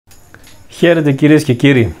Χαίρετε κυρίες και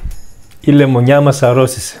κύριοι, η λεμονιά μας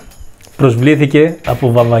αρρώστησε, προσβλήθηκε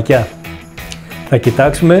από βαμβακιά. Θα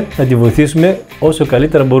κοιτάξουμε να τη βοηθήσουμε όσο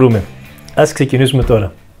καλύτερα μπορούμε. Ας ξεκινήσουμε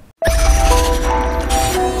τώρα.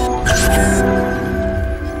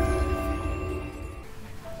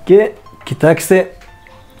 Και κοιτάξτε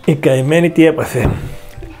η καημένη τι έπαθε.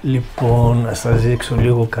 Λοιπόν, να σας δείξω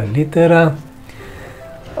λίγο καλύτερα.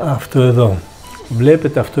 Αυτό εδώ,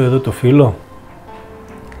 βλέπετε αυτό εδώ το φύλλο?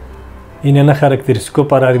 Είναι ένα χαρακτηριστικό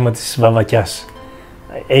παράδειγμα της βαμβακιάς.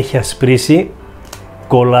 Έχει ασπρίσει,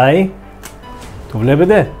 κολλάει, το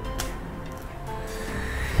βλέπετε?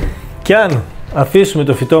 Και αν αφήσουμε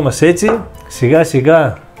το φυτό μας έτσι, σιγά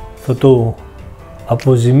σιγά θα το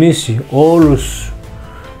αποζημίσει όλους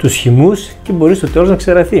τους χυμούς και μπορεί στο τέλος να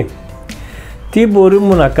ξεραθεί. Τι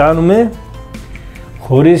μπορούμε να κάνουμε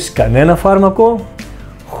χωρίς κανένα φάρμακο,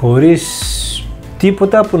 χωρίς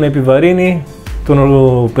τίποτα που να επιβαρύνει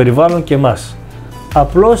τον περιβάλλον και εμάς?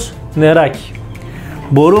 Απλώς νεράκι.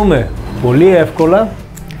 Μπορούμε πολύ εύκολα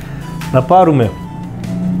να πάρουμε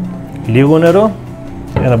λίγο νερό,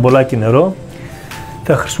 ένα μπολάκι νερό.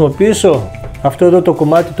 Θα χρησιμοποιήσω αυτό εδώ το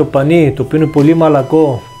κομμάτι, το πανί, το οποίο είναι πολύ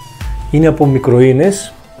μαλακό, είναι από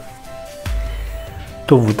μικροίνες.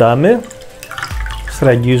 Το βουτάμε,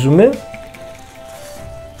 στραγγίζουμε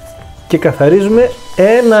και καθαρίζουμε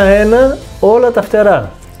ένα-ένα όλα τα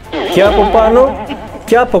φτερά. Και από πάνω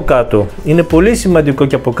και από κάτω. Είναι πολύ σημαντικό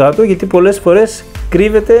και από κάτω, γιατί πολλές φορές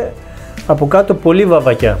κρύβεται από κάτω πολύ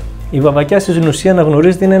βαμβακιά. Η βαμβακιά στην ουσία, να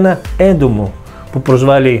γνωρίζετε, είναι ένα έντομο που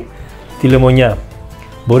προσβάλλει τη λεμονιά.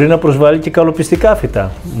 Μπορεί να προσβάλλει και καλλωπιστικά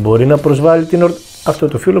φυτά. Μπορεί να προσβάλλει την Αυτό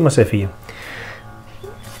το φύλλο μας έφυγε.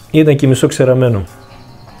 Ήταν και μισό ξεραμένο.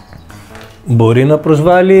 Μπορεί να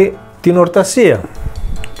προσβάλλει την ορτασία.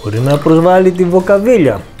 Μπορεί να προσβάλλει την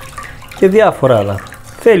βοκαβίλια και διάφορα άλλα.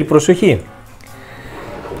 Θέλει προσοχή.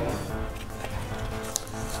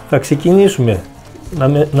 Θα ξεκινήσουμε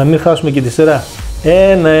να μην χάσουμε και τη σειρά.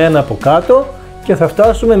 Ένα-ένα από κάτω και θα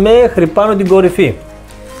φτάσουμε μέχρι πάνω την κορυφή.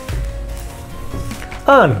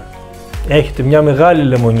 Αν έχετε μια μεγάλη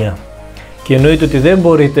λεμονιά και εννοείται ότι δεν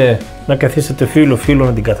μπορείτε να καθίσετε φύλλο-φύλλο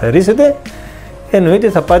να την καθαρίσετε, εννοείται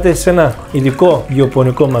θα πάτε σε ένα ειδικό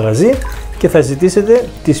γεωπονικό μαγαζί και θα ζητήσετε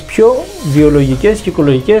τις πιο βιολογικές και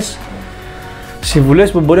οικολογικές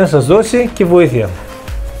συμβουλές που μπορεί να σας δώσει και βοήθεια.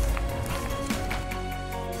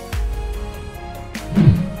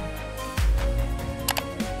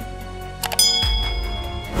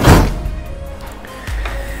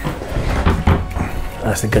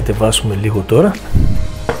 Ας την κατεβάσουμε λίγο τώρα.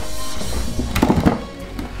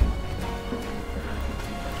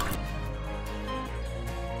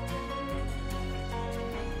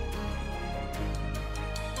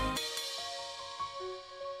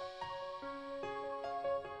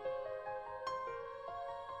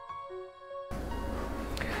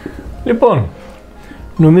 Λοιπόν,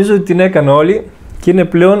 νομίζω ότι την έκανα όλη και είναι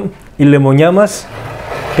πλέον η λεμονιά μας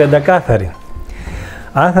πεντακάθαρη.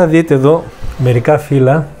 Αν θα δείτε εδώ μερικά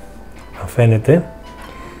φύλλα, αν φαίνεται,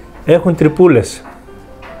 έχουν τρυπούλες.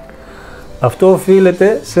 Αυτό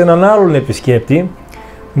οφείλεται σε έναν άλλον επισκέπτη,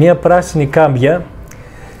 μια πράσινη κάμπια,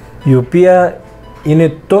 η οποία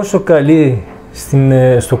είναι τόσο καλή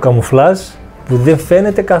στο καμουφλάζ που δεν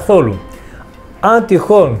φαίνεται καθόλου. Αν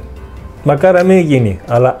τυχόν, μακάρα να μην γίνει,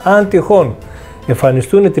 αλλά αν τυχόν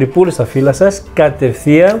εμφανιστούν τρυπούλες στα φύλλα σας,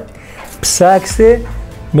 κατευθείαν ψάξτε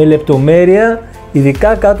με λεπτομέρεια,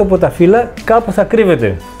 ειδικά κάτω από τα φύλλα, κάπου θα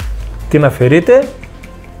κρύβεται. Την αφαιρείτε,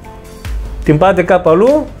 την πάτε κάπου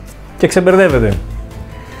αλλού και ξεμπερδεύετε.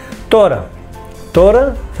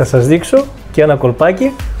 Τώρα θα σας δείξω και ένα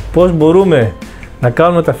κολπάκι πώς μπορούμε να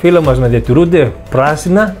κάνουμε τα φύλλα μας να διατηρούνται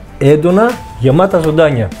πράσινα, έντονα, γεμάτα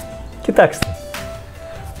ζωντάνια. Κοιτάξτε.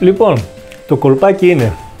 Λοιπόν, το κολπάκι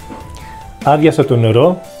είναι: άδειασα το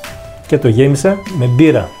νερό και το γέμισα με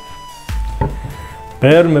μπύρα.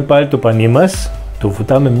 Παίρνουμε πάλι το πανί μας, το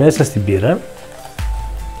βουτάμε μέσα στην μπύρα,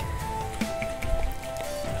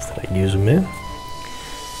 στραγγίζουμε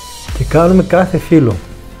και κάνουμε κάθε φύλλο.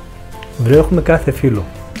 Βρέχουμε κάθε φύλλο.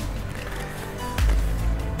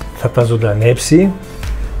 Θα τα ζωντανέψει,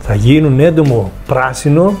 θα γίνουν έντομο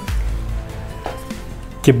πράσινο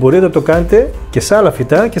και μπορείτε να το κάνετε και σε άλλα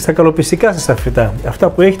φυτά και στα καλλωπιστικά σας φυτά, αυτά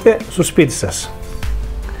που έχετε στο σπίτι σας.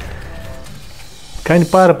 Κάνει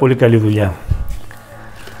πάρα πολύ καλή δουλειά.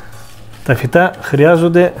 Τα φυτά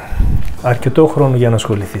χρειάζονται αρκετό χρόνο για να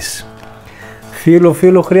ασχοληθείς.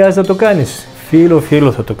 Φύλλο χρειάζεται να το κάνεις.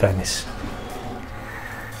 Φύλλο θα το κάνεις.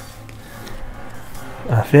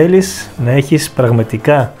 Αν θέλεις να έχεις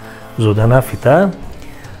πραγματικά ζωντανά φυτά,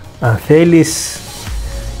 αν θέλεις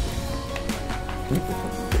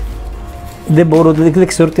δεν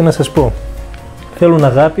ξέρω τι να σας πω. θέλουν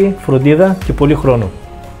αγάπη, φροντίδα και πολύ χρόνο.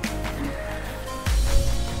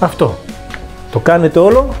 Αυτό. Το κάνετε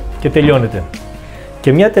όλο και τελειώνετε.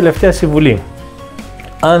 Και μια τελευταία συμβουλή.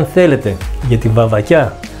 Αν θέλετε για την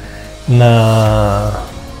βαμβακιά να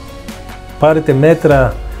πάρετε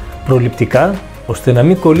μέτρα προληπτικά, ώστε να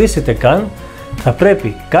μην κολλήσετε καν, θα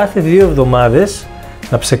πρέπει κάθε 2 εβδομάδες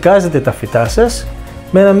να ψεκάζετε τα φυτά σας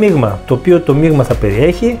με ένα μείγμα, το οποίο το μείγμα θα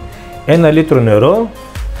περιέχει 1 λίτρο νερό,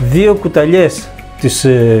 2 κουταλιές της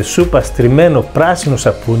σούπας τριμμένο πράσινο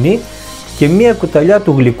σαπούνι και 1 κουταλιά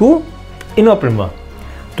του γλυκού ινόπνευμα.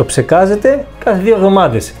 Το ψεκάζετε κάθε 2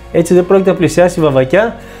 εβδομάδες. Έτσι δεν πρόκειται να πλησιάσει η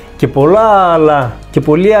βαμβακιά και πολλά άλλα και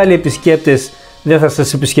πολλοί άλλοι επισκέπτες δεν θα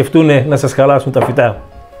σας επισκεφτούν να σας χαλάσουν τα φυτά.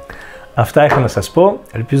 Αυτά είχα να σας πω.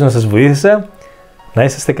 Ελπίζω να σας βοήθησα. Να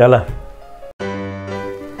είσαστε καλά.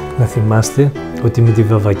 Να θυμάστε ότι με τη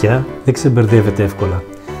βαμβακιά δεν ξεμπερδεύετε εύκολα.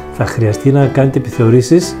 Θα χρειαστεί να κάνετε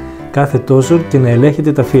επιθεωρήσεις κάθε τόσο και να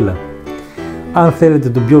ελέγχετε τα φύλλα. Αν θέλετε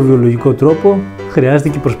τον πιο βιολογικό τρόπο, χρειάζεται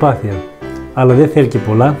και προσπάθεια. Αλλά δεν θέλει και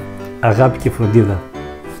πολλά, αγάπη και φροντίδα.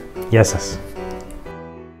 Γεια σας.